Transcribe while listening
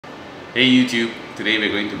Hey YouTube, today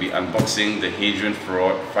we're going to be unboxing the Hadrien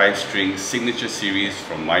Feraud 5-string signature series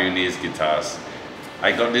from Mayones Guitars.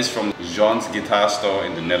 I got this from Jean's guitar store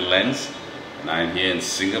in the Netherlands and I'm here in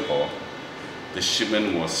Singapore. The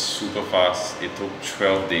shipment was super fast, it took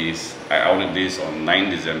 12 days. I ordered this on 9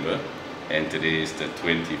 December and today is the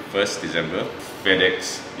 21st December.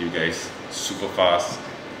 FedEx, you guys, super fast,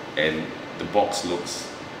 and the box looks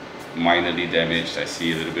minorly damaged. I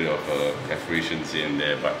see a little bit of perforations in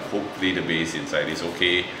there, but hopefully the bass inside is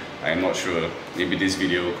okay. I'm not sure. Maybe this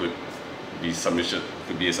video could be a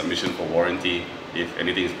submission for warranty if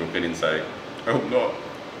anything is broken inside. I hope not.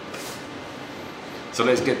 So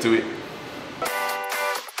let's get to it.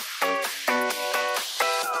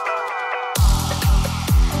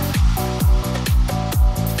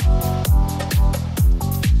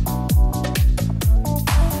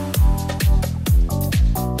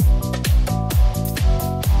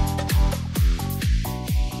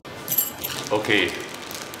 Okay,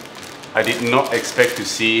 I did not expect to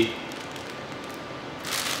see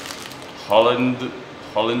Holland's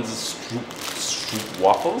Stroop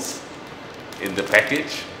waffles in the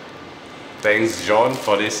package. Thanks John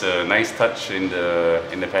for this nice touch in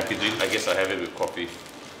the packaging. I guess I have it with coffee.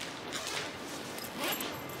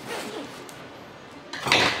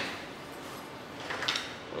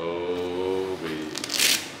 Oh baby.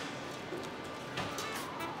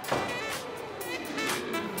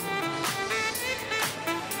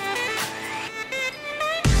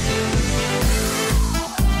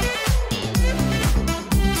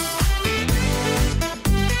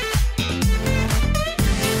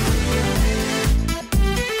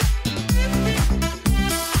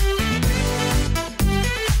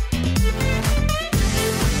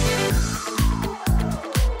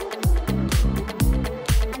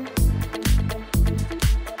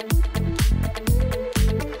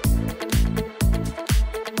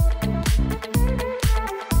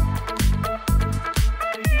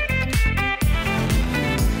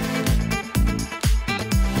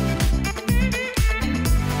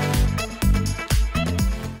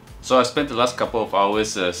 So I spent the last couple of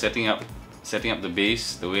hours setting up the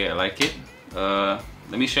bass the way I like it.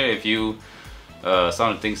 Let me share with you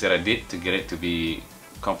some of the things that I did to get it to be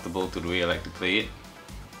comfortable to the way I like to play it.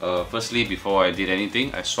 Firstly, before I did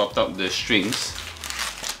anything, I swapped out the strings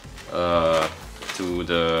to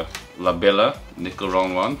the Labella nickel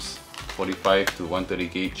round ones, 45 to 130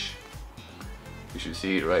 gauge. You should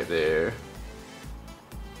see it right there.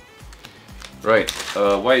 Right,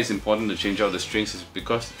 why it's important to change out the strings is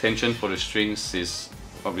because the tension for the strings is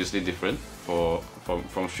obviously different from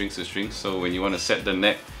strings to strings. So when you want to set the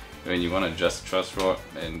neck, when you want to adjust the truss rod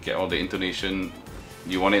and get all the intonation,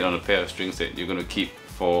 you want it on a pair of strings that you're going to keep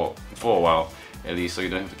for a while at least, so you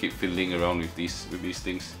don't have to keep fiddling around with these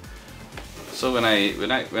things. So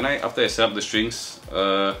after I set up the strings,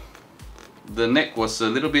 the neck was a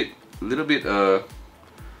little bit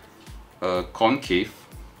concave,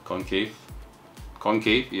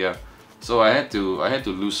 yeah. So I had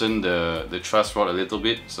to loosen the truss rod a little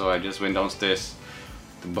bit. So I just went downstairs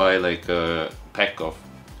to buy like a pack of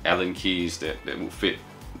Allen keys that would fit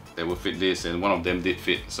this, and one of them did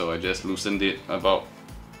fit. So I just loosened it about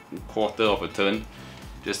a quarter of a turn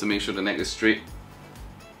just to make sure the neck is straight.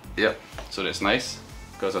 Yep, so that's nice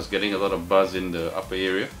because I was getting a lot of buzz in the upper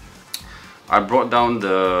area. I brought down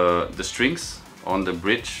the strings on the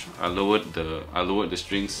bridge. I lowered the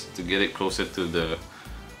strings to get it closer to the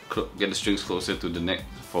strings closer to the neck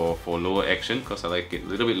for lower action, because I like it a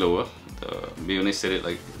little bit lower. Mayones set it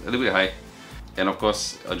like a little bit high, and of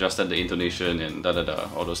course adjusted the intonation and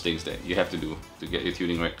all those things that you have to do to get your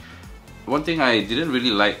tuning right. One thing I didn't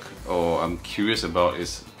really like, or I'm curious about,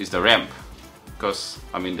 is the ramp, because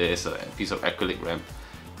I mean there is a piece of acrylic ramp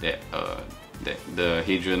that the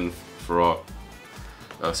Hadrien Feraud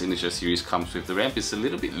signature series comes with. The ramp is a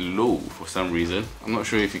little bit low for some reason. I'm not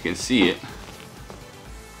sure if you can see it.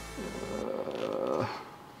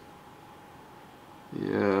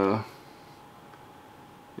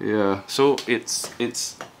 Yeah. So it's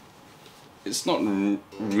not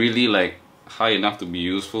really like high enough to be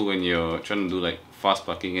useful when you're trying to do like fast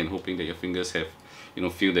plucking and hoping that your fingers have, you know,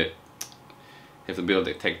 have a bit of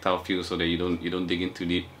that tactile feel, so that you don't dig in too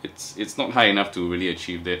deep. It's not high enough to really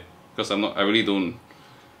achieve that, because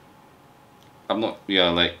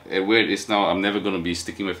like at where it is now, I'm never gonna be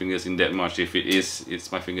sticking my fingers in that much. If it is,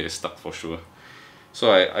 my finger is stuck for sure. So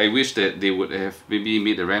I wish that they would have maybe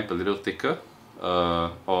made the ramp a little thicker,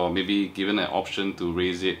 or maybe given an option to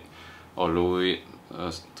raise it or lower it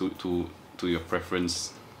to your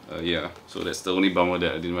preference. Yeah, so that's the only bummer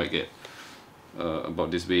that I didn't get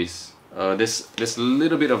about this bass. There's a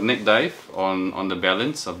little bit of neck dive on the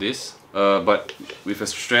balance of this. but with a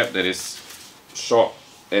strap that is short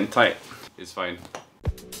and tight, it's fine.